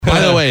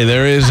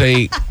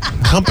a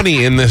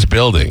company in this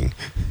building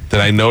that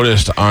I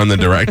noticed on the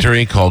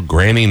directory called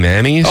Granny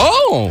Nannies.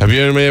 Oh. Have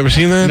you ever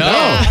seen that? No.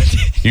 Yeah.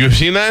 You've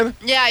seen that?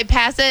 Yeah, I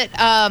pass it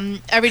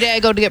every day I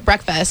go to get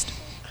breakfast.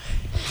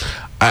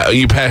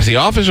 You pass the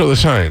office or the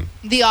sign?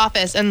 The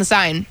office and the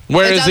sign.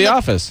 Where It's is on the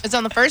office? It's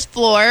on the first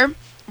floor,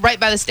 right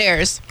by the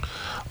stairs.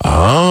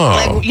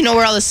 Oh. Like, you know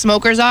where all the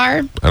smokers are?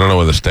 I don't know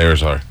where the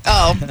stairs are.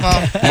 Oh,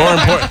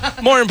 well.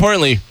 More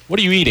importantly, what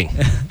are you eating?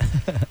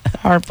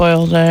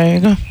 Hard-boiled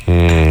egg.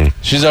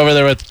 She's over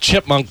there with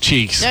chipmunk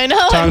cheeks. I know.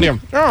 Talking to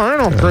him. Oh, I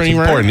don't It's cream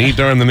important. Eat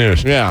during the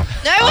news. Yeah.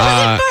 I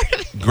wasn't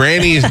part of it.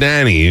 Granny's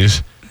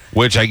Nannies,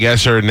 which I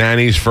guess are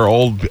nannies for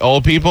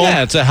old people.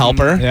 Yeah, it's a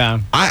helper. Yeah.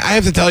 I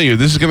have to tell you,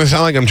 this is going to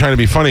sound like I'm trying to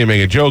be funny and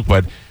make a joke,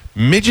 but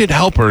Midget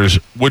Helpers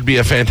would be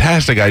a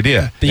fantastic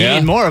idea. But you Yeah.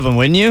 need more of them,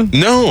 wouldn't you?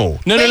 No.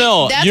 No. Wait,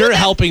 that's You're what that-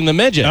 helping the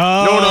midget.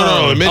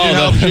 No. The midget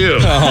helps you.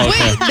 Oh,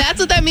 okay. Wait, that's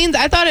what that means?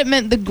 I thought it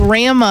meant the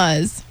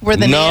grandmas were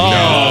the No.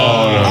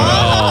 nannies.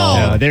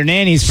 Oh. No, they're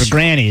nannies for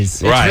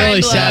grannies. Right. It's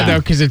Really sad though,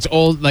 because it's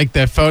old. Like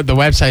the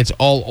website's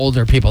all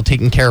older people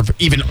taking care of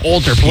even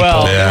older people.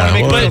 Well, Yeah, you want to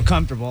make well- them feel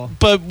comfortable.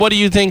 But what do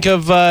you think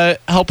of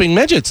helping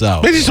midgets,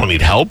 though? Midgets don't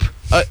need help.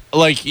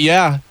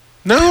 Yeah,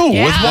 No.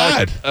 Yeah. With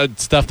what?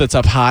 stuff that's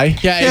up high.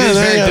 yeah, it Yeah, is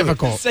very yeah.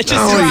 difficult. Such a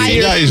No, Right.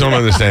 you guys don't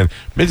understand.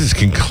 Midgets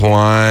can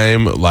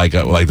climb like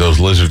those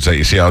lizards that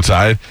you see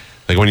outside.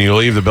 Like when you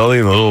leave the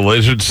building, the little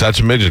lizards,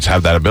 such midgets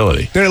have that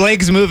ability. Their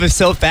legs move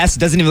so fast, it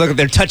doesn't even look like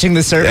they're touching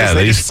the surface. Yeah,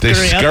 they just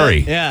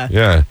scurry. up it. Yeah.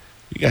 Yeah.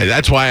 Yeah,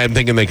 that's why I'm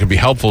thinking they could be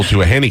helpful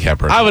to a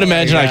handicapped person. I would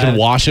imagine I could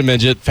wash a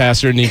midget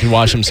faster than he can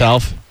wash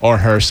himself or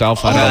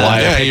herself. I don't know why.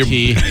 I Yeah, picked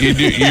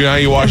he. you know how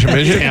you wash a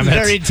midget?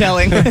 Very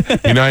telling.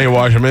 You know how you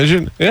wash a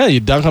midget? Yeah,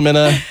 you dunk them in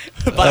a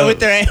But with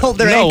their ankle.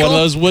 one of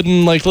those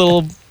wooden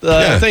little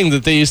Yeah. thing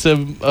that they used to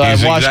He's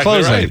wash exactly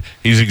clothes right. in.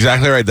 He's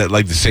exactly right. That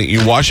like the same.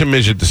 You wash a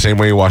midget the same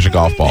way you wash a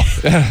golf ball.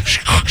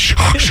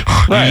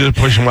 Right. You just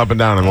push him up and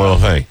down in a little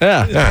thing.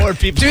 Yeah. Poor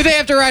people. Do they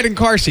have to ride in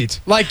car seats?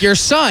 Like your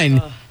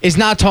son is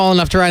not tall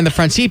enough to ride in the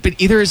front seat, but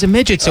either is a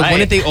midget. So Right.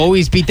 wouldn't they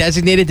always be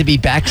designated to be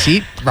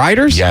backseat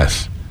riders?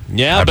 Yes.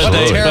 Yeah, but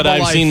Absolutely. but I've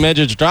Terrible seen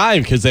midgets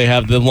drive because they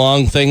have the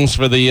long things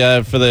for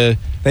the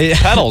They,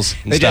 pedals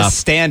and they stuff. just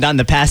stand on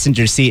the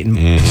passenger seat and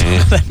pull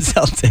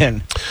themselves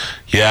in.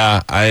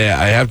 Yeah. I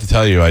have to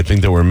tell you, I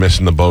think that we're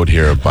missing the boat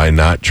here by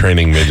not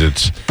training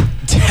midgets.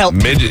 To help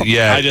Midget.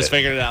 Yeah. I just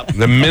figured it out.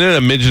 The minute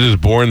a midget is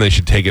born, they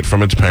should take it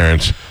from its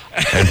parents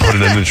and put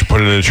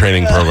it in a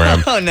training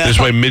program. Oh, no. This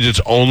way,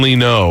 midgets only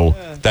know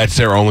that's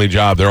their only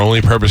job. Their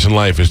only purpose in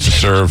life is to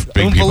serve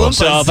big Oompa people. Loompas.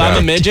 So if I'm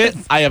a midget,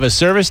 I have a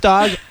service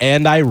dog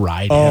and I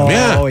ride him. Oh,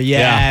 Yeah.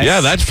 yes. Yeah,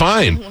 that's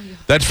fine.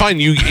 That's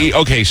fine.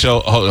 Okay,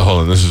 so hold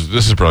on. This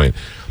is brilliant.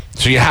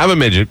 So you have a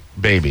midget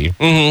baby.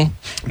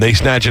 Mm-hmm. They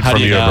snatch it How from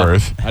do you you at know?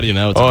 birth. How do you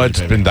know?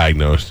 It's been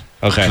diagnosed.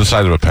 Okay. It's the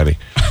size of a penny.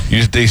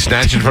 They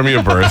snatch it from you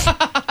at birth.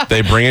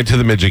 They bring it to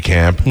the midget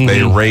camp. Mm-hmm.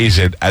 They raise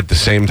it at the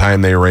same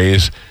time they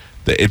raise.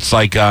 It's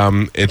like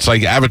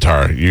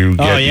Avatar. You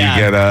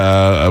get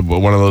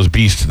one of those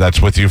beasts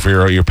that's with you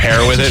for your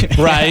pair with it.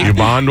 Right. You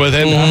bond with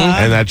it,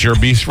 and that's your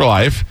beast for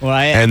life.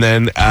 Right. And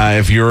then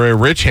if you're a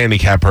rich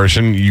handicapped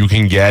person, you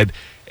can get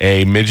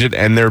a midget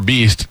and their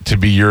beast to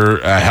be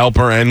your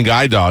helper and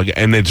guide dog,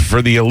 and it's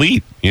for the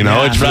elite.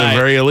 Yeah, It's for right. the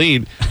very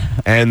elite,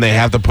 and they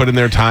have to put in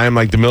their time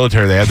like the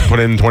military. They have to put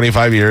in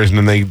 25 years, and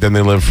then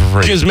they live for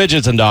free. Because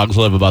midgets and dogs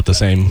live about the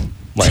same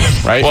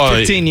length, right? Well,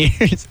 15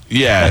 years.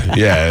 yeah,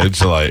 it's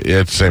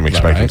the same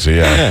expectancy.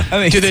 Yeah.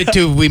 I mean,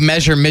 Do we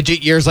measure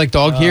midget years like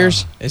dog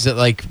years? Is it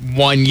like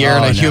 1 year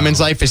in a no.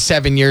 human's life is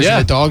 7 years Yeah.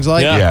 in a dog's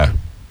life? Yeah. Yeah.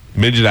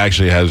 Midget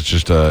actually has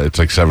just it's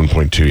like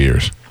 7.2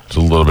 years. It's a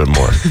little bit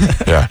more.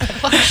 Yeah.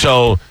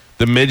 So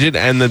the midget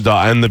and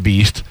the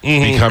beast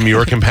become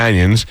your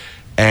companions.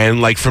 And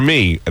like for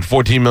me, at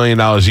 $14 million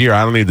a year,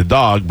 I don't need the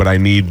dog, but I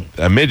need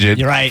a midget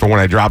You're right. for when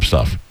I drop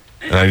stuff.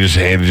 And it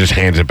just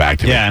hands it back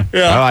to me. Yeah.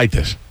 I like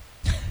this.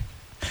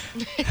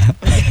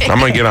 I'm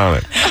going to get on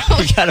it.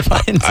 we gotta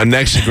find.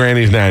 Next to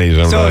Granny's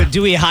Nannies. So,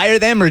 do we hire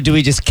them or do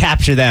we just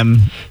capture them?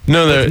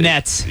 no, with they're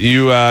nets?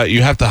 You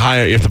have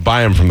to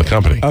buy them from the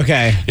company.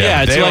 Okay.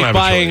 Yeah, they it's don't like have a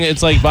buying choice.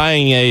 it's like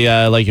buying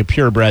a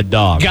purebred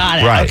dog. Got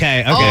it. Right.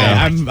 Okay.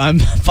 Oh. I'm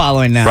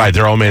following now. Right,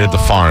 they're all made at the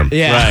farm.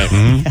 Yeah.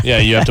 Right. Yeah,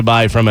 you have to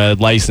buy from a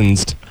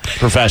licensed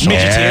professional.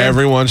 Midgets here.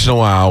 Every once in a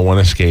while, one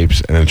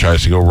escapes and then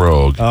tries to go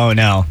rogue, Oh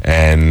no.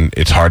 and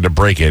it's hard to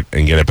break it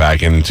and get it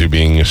back into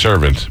being a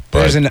servant.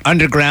 But There's an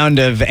underground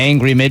of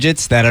angry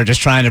midgets that are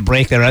just trying to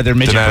break their other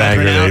midget they're not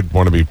brethren angry; out. they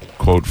want to be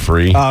quote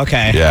free. Oh,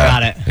 okay. Yeah,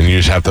 Got it. And you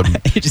just have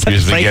to, You just have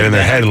to break get in them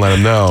their down. head and let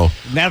them know.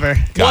 Never.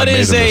 God What made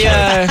is them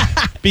this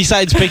way.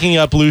 besides picking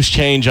up loose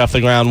change off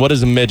the ground, what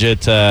is a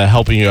midget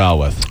helping you out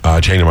with?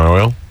 Changing my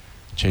oil.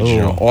 Change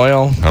your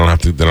oil? I don't have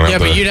to. They don't Yeah,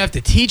 have but to. you'd have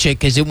to teach it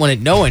because it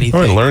wouldn't know anything.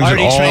 Oh, it learns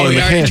Already it all trained. in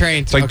the Already can.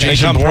 trained. It's like Okay.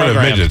 Jason Come Bourne of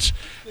programmed. midgets.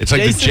 It's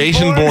like Jason the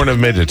Jason Bourne? Bourne of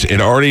midgets.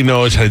 It already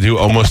knows how to do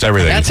almost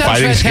everything. That sounds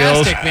Fighting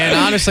fantastic, skills. man.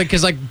 Honestly,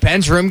 because like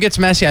Ben's room gets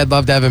messy, I'd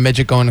love to have a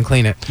midget go in and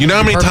clean it. You know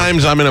how many Perfect.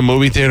 times I'm in a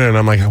movie theater and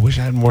I'm like, I wish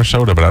I had more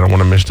soda, but I don't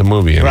want to miss the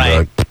movie. And Right. they're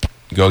like,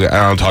 Go get.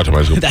 I don't talk to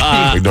myself.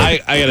 I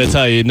got to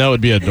tell you, it would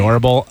be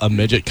adorable. A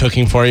midget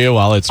cooking for you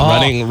while it's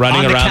running on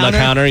around the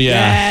counter.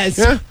 Yeah. Yes.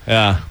 yeah.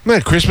 Yeah.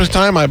 Man, Christmas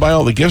time, I buy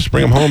all the gifts,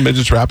 bring them home,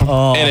 midgets wrap them.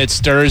 Oh. And it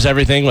stirs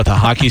everything with a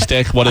hockey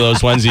stick. One of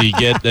those ones that you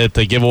get at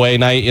the giveaway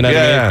night. You know what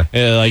I mean?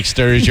 It like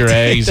stirs your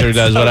eggs or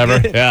does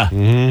whatever. Yeah.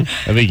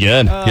 That'd be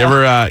good.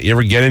 You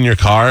ever get in your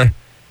car,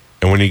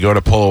 and when you go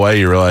to pull away,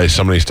 you realize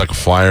somebody stuck a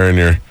flyer in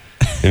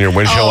your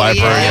windshield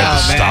wiper, and you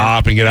have to man.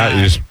 stop and get out.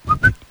 You just.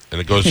 And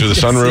it goes through the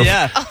sunroof,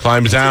 Yeah.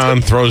 climbs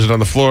down, throws it on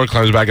the floor,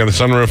 climbs back on the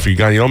sunroof. You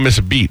don't miss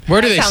a beat.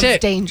 Where do they Sounds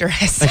sit?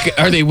 dangerous. Like,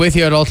 are they with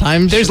you at all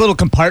times? There's a little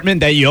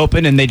compartment that you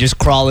open and they just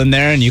crawl in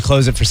there and you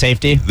close it for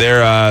safety.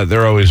 They're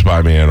always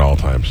by me at all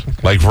times.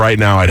 Like right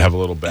now, I'd have a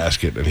little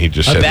basket, and he'd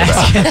just sit in the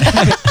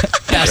back.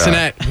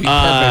 Bassinet. Perfect.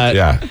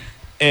 Yeah.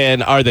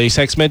 And are they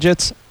sex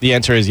midgets? The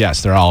answer is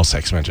yes. They're all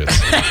sex midgets,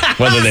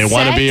 whether they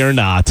want to be or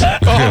not.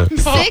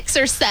 Six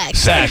or sex?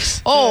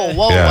 Sex. Oh,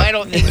 whoa! Yeah. I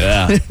don't think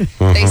Yeah.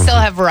 they still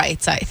have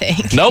rights. I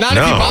think. Nope. Not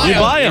if you buy You 'em.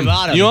 buy them. You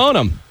bought 'em. You own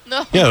them.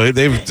 No. Yeah,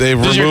 they've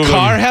Does your removed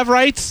car them. have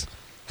rights?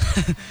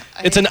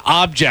 It's an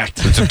object.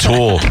 It's a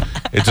tool.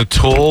 It's a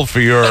tool for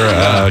your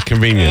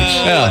convenience.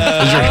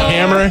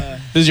 Yeah.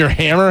 Does your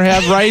hammer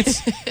have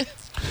rights?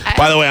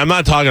 By the way, I'm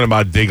not talking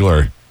about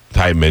Diggler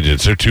type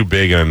midgets. They're too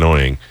big and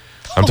annoying.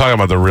 I'm talking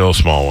about the real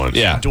small ones.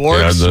 Yeah.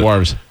 Dwarves?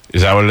 Dwarves.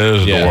 Is that what it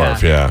is? Yeah.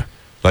 Dwarf, yeah.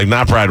 Like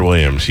not Brad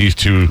Williams. He's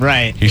too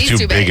Right. He's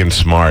too big and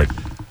smart.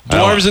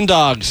 Dwarves and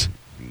dogs.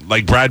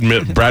 Like Brad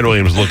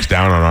Williams looks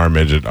down on our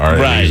midget.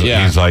 Right,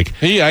 yeah. He's like,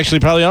 He actually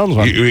probably owns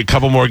one. a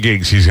couple more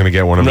gigs, he's going to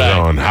get one of his Right.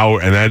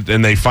 own.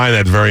 And they find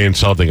that very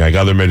insulting. Like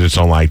other midgets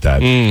don't like that.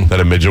 That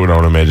a midget would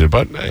own a midget.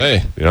 But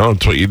Hey.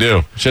 it's what you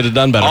do. Should have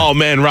done better. Oh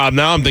man, Rob!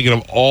 Now I'm thinking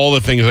of all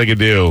the things I could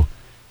do.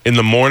 In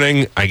the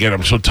morning,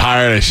 I'm so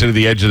tired. I sit at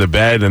the edge of the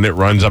bed, and it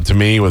runs up to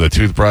me with a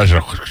toothbrush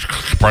and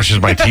brushes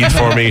my teeth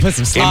for me Put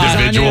some sauce on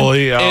you.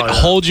 individually. It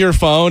holds your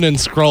phone and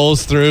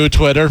scrolls through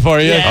Twitter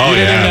for you. Yeah. You Oh,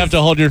 didn't yeah. even have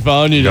to hold your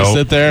phone. You just Nope.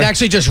 sit there. It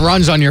actually just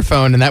runs on your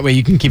phone, and that way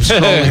you can keep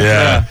scrolling.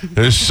 Yeah,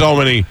 there's so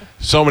many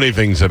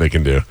things that it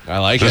can do. I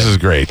like this it. is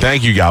great.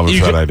 Thank you, Galvin,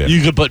 for that idea.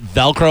 You could put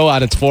Velcro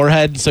on its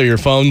forehead so your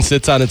phone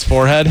sits on its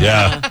forehead.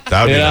 Yeah,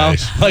 that would You be know,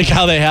 nice. like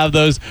how they have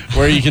those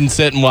where you can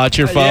sit and watch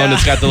your phone. Yeah.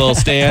 It's got the little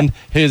stand.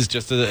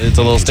 It's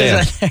a little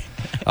stand.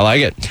 I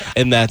like it,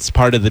 and that's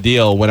part of the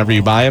deal. Whenever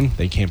you buy them,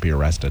 they can't be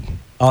arrested,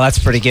 Oh, that's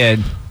pretty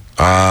good.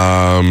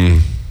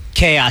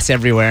 Chaos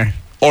everywhere.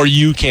 or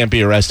you can't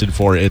be arrested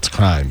for its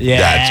crime. Yeah.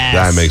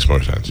 that makes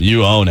more sense.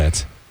 You own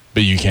it,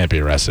 but you can't be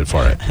arrested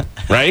for it,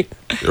 right?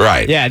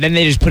 Right. Yeah, then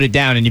they just put it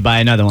down and you buy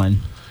another one.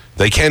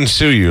 They can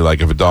sue you,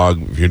 like if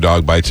your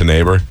dog bites a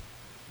neighbor.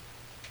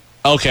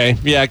 Okay,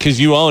 yeah, because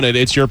you own it.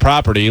 It's your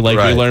property. Like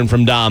Right. we learned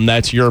from Dom,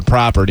 that's your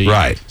property.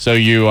 Right. So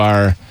you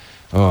are.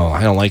 Oh,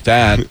 I don't like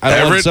that. I don't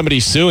want Everett? somebody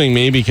suing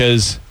me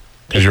because.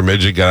 Because your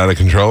midget got out of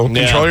control.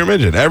 Yeah. Control your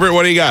midget. Everett,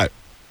 what do you got?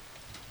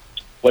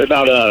 What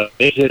about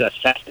midget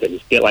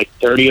assassins? Get like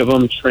 30 of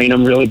them, train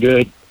them really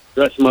good,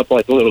 dress them up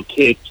like little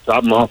kids,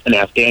 drop them off in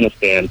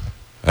Afghanistan.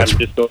 That's- Have them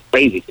just go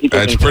crazy. People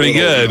That's think pretty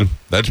they're good.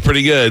 That's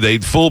pretty good. They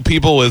fool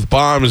people with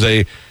bombs.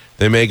 They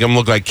make them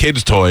look like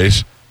kids'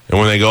 toys. And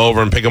when they go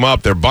over and pick them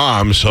up, they're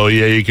bombs. So,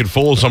 yeah, you can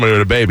fool somebody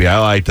with a baby. I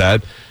like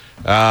that.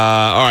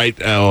 All right.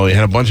 We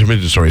had a bunch of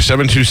midget stories.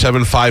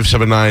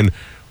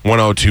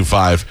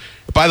 727-579-1025.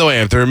 By the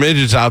way, if there are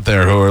midgets out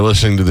there who are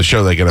listening to the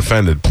show that get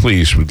offended,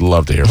 please, we'd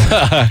love to hear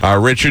from you.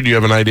 Richard, you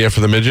have an idea for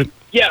the midget?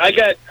 Yeah, I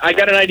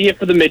got an idea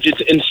for the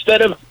midgets.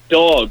 Instead of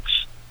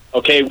dogs,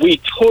 okay,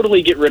 we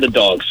totally get rid of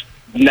dogs.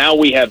 Now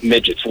we have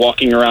midgets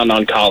walking around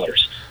on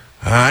collars.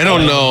 I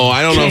don't know.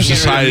 I don't know if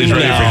society's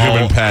ready for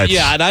human pets.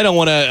 Yeah, and I don't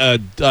want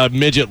a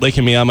midget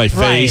licking me on my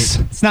face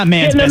It's not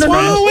man's Yeah, no, best no, no.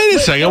 friend. Well, wait a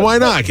second. Why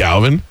not,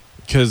 Galvin?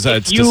 because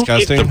it's you-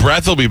 disgusting. The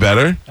breath will be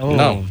better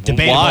No,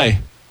 debatable. why?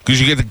 because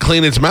you get to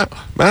clean its mouth.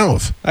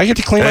 I get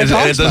to clean my And it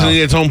dog's doesn't mouth.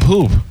 eat its own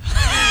poop.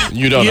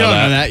 You don't know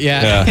that.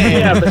 Yeah.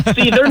 Yeah, but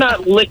see, they're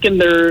not licking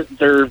their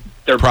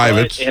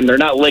Privates. butt, and they're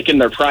not licking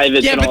their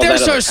privates. Yeah, and but all they're that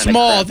so other kind of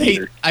small. crap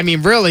either.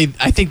 Really,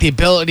 I think the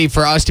ability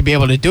for us to be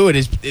able to do it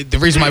is the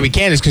reason why we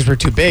can't is because we're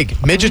too big.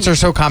 Midgets are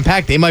so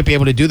compact; they might be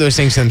able to do those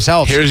things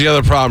themselves. Here's the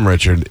other problem,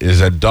 Richard, is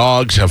that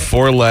dogs have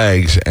 4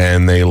 legs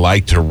and they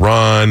like to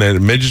run,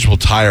 and midgets will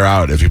tire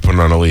out if you put them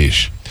on a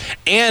leash.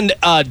 And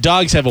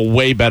dogs have a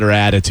way better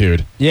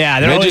attitude. Yeah,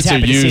 they're always Midgets are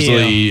happy to see you.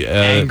 usually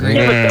Angry.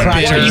 Yeah, but that's Crotch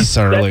why you-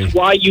 necessarily. That's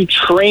why you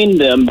train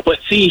them. But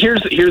see,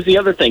 here's the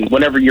other thing.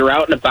 Whenever you're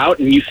out and about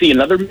and you see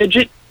another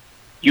midget,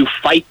 you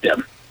fight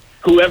them.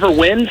 Whoever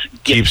wins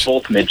gets Keeps-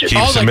 both midgets.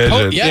 keeps- like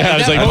midget. Yeah,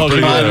 it's like Pokemon.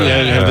 Pokemon. Yeah.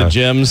 Yeah, you have the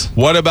gyms.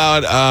 What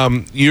about,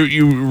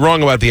 you're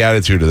wrong about the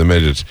attitude of the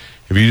midgets.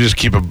 If you just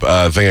keep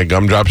a thing of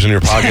gumdrops in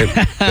your pocket,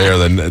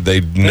 they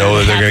know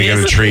that they're going to get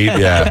a treat.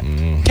 Yeah.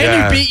 Can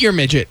Yeah. you beat your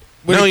midget?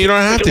 No, you don't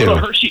have Like a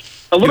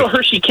little to.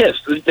 Hershey kiss.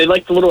 They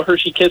like the little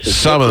Hershey kisses.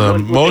 Some of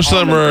them. Most of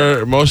them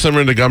are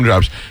into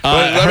gumdrops.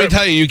 But let me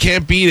tell you, you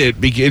can't beat it.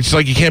 It's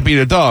like you can't beat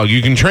a dog.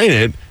 You can train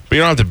it, but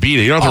you don't have to beat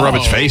it. You don't have to rub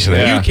its face in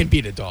it. You can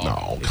beat a dog.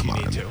 No, if come you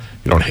on. need to.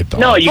 You don't hit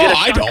dogs. No, you get Oh, a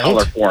I shot don't.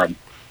 collar for them.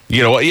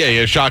 You know what?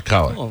 Yeah, shock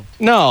collar.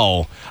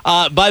 No.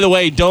 By the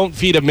way, don't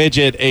feed a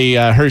midget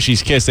a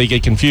Hershey's Kiss. They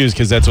get confused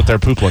because that's what their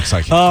poop looks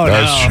like. Oh,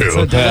 That's no.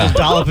 true. It's a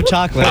dollop of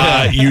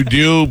chocolate. You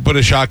do put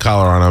a shock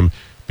collar on them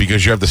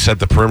because you have to set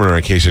the perimeter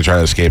in case they try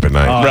to escape at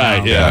night.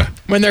 Right, yeah.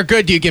 When they're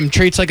good, do you give them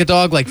treats like a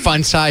dog, like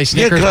fun size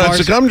Yeah, Snickers because bars?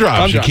 it's a gumdrops.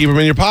 You Gumdrops. keep them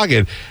in your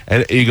pocket,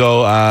 and you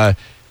go,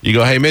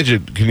 hey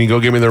midget, can you go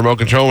give me the remote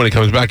control? When he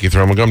comes back, you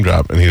throw him a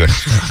gumdrop, and he's like,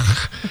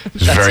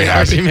 he's very the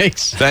noise happy. he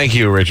makes. Thank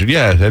you, Richard.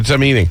 Yeah, that's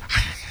them eating.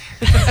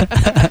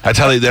 That's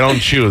how they don't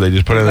chew. They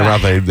just put it in their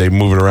mouth. They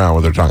move it around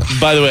with their tongue.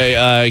 By the way,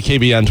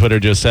 KB on Twitter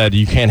just said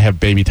you can't have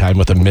baby time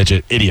with a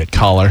midget idiot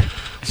collar.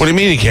 What do you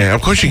mean you can't?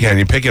 Of course you can.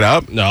 You pick it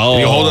up. No.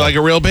 And you hold it like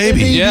a real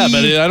baby. Yeah,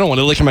 but I don't want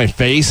to lick in my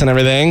face and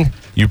everything.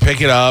 You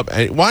pick it up.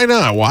 And why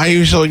not? Why are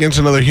you so against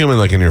another human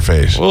licking your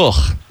face?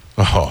 Ugh.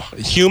 Oh,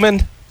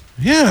 Human?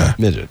 yeah.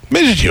 Midget.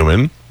 Midget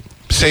human.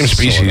 Same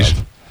species.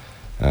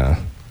 Sort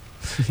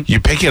You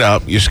pick it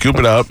up. You scoop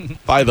it up. You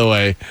By the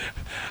way,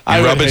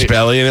 rub its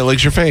belly and it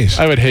licks your face.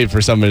 I would hate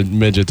for some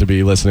midget to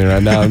be listening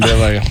right now and be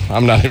like,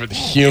 I'm not even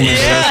human.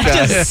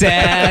 Yeah, just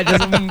sad.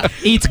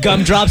 Just eats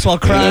gumdrops while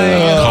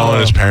crying.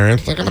 Calling his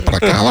parents. They're going to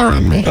put a collar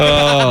on me.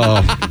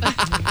 Oh.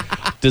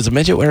 Does a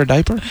midget wear a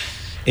diaper?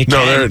 It No,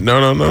 can.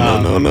 they're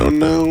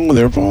no.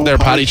 They're all They're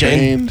potty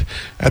trained?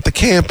 at the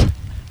camp.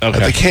 Okay.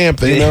 At the camp,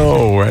 they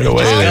know right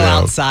away. Just They go know.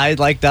 outside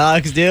like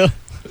dogs do.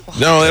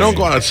 No, they don't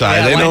go outside.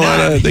 Yeah, They why know how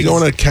not? to. They go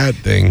on a cat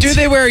thing. Do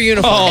they wear a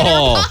uniform?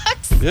 Oh.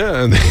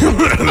 Yeah. They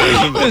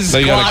got a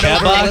Squat cat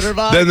over box? litter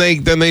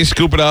box. then they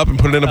scoop it up and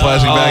put it in a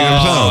plastic bag Oh,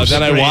 themselves.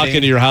 then I walk Rating.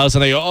 into your house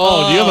and I go,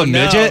 oh, do you have a Oh,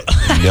 no. midget?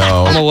 I'm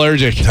Yo,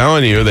 allergic.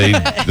 telling you they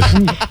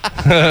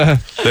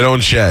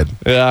don't shed,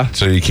 Yeah.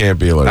 so you can't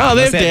be allergic. Oh,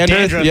 they have Unless they have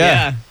dandruff. dandruff,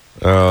 Yeah.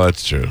 Oh,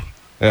 that's true.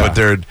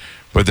 Yeah.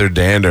 But their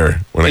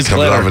dander when It's it comes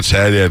glitter. off its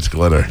head, yeah, it's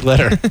glitter.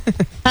 Glitter.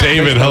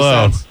 David, no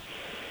hello. sense.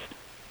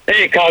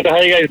 Hey, Calta, how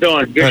you guys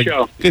doing? Good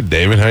show. Good,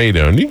 David. How you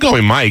doing? You can call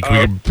me Mike. We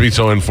can be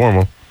so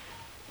informal.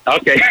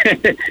 Okay.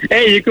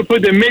 Hey, you could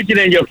put the midget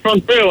in your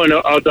front grill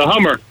of the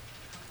Hummer.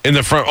 In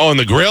the front, in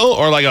the grill,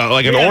 or like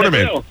an Yeah,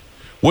 ornament. the grill.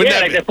 Wouldn't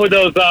Yeah, like they put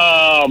those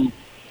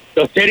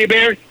teddy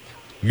bears.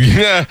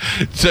 Yeah,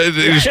 so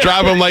they just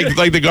drop them like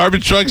the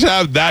garbage trucks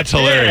have. That's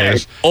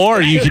hilarious.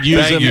 Or you could use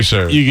Thank them. you,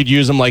 sir. You could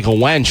use them like a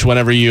wench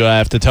whenever you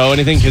have to tow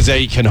anything because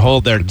they can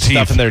hold their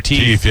stuff in their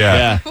teeth.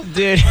 Yeah.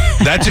 Dude.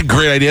 That's a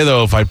great idea,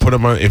 though. If I put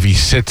him on, if he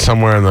sits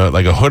somewhere in the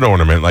like a hood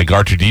ornament, like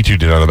R2D2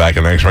 did on the back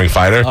of an X-wing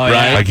fighter, Oh,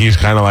 yeah. like he's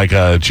kind of like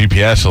a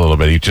GPS a little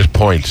bit. He just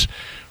points.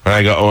 When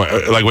I go,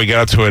 like we get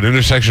out to an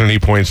intersection and he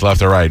points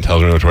left or right and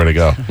tells me which way to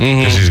go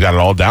because he's got it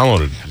all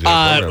downloaded.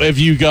 If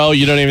you go,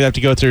 you don't even have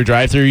to go through a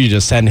drive-through. You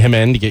just send him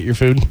in to get your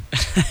food.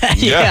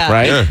 yeah,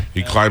 right? Yeah.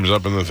 He climbs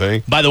up in the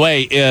thing. By the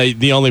way,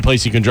 the only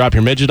place you can drop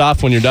your midget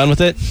off when you're done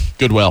with it,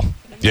 Goodwill.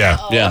 Yeah,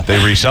 Yeah.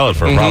 They resell it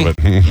for a profit.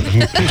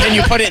 Can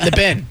you put it in the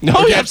bin? No,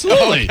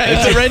 absolutely.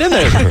 It's right in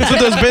there. That's what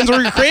those bins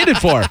were created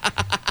for.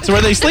 It's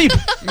where they sleep.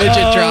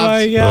 Midget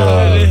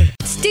drops.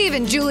 Steve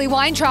and Julie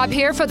Weintraub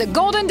here for the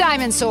Golden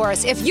Diamond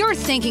Source. If you're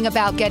thinking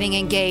about getting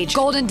engaged,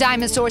 Golden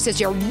Diamond Source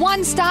is your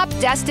one-stop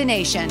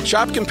destination.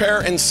 Shop, compare,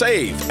 and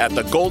save at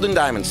the Golden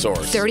Diamond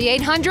Source.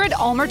 3800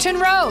 Ulmerton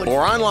Road.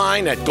 Or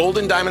online at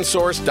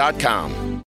goldendiamondsource.com.